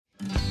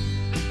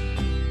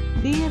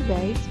Dear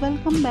guys,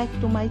 welcome back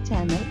to my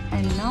channel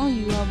and now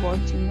you are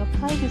watching a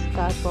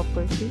 5-star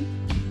property.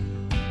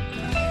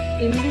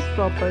 In this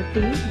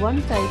property,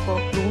 one type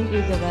of room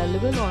is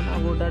available on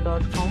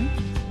agoda.com.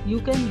 You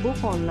can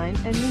book online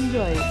and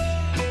enjoy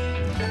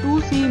it.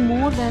 To see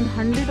more than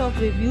 100 of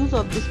reviews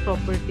of this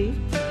property,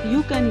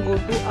 you can go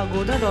to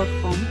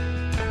agoda.com.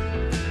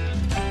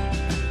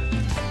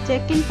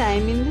 Check-in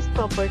time in this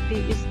property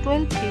is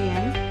 12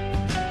 pm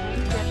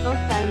and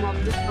check-out time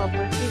of this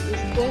property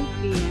is 12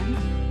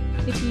 pm.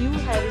 If you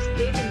have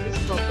stayed in this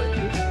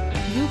property,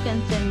 you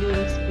can send your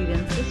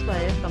experiences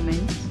via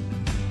comments.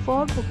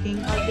 For booking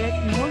or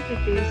get more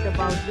details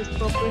about this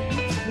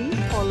property, please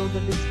follow the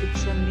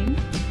description link.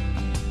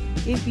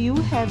 If you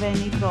have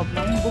any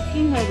problem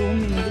booking a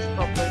room in this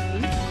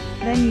property,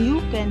 then you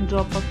can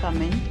drop a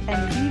comment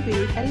and we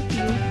will help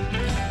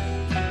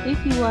you.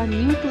 If you are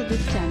new to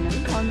this channel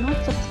or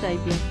not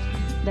subscribed yet,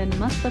 then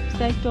must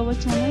subscribe to our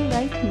channel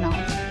right now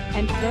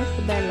and press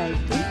the bell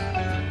icon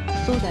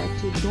so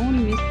that you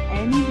don't miss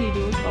any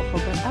videos of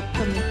our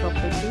upcoming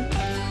property.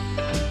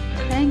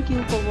 Thank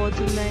you for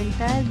watching the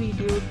entire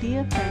video.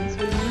 Dear friends,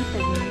 we'll meet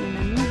again in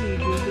a new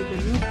video with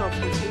a new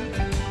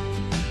property.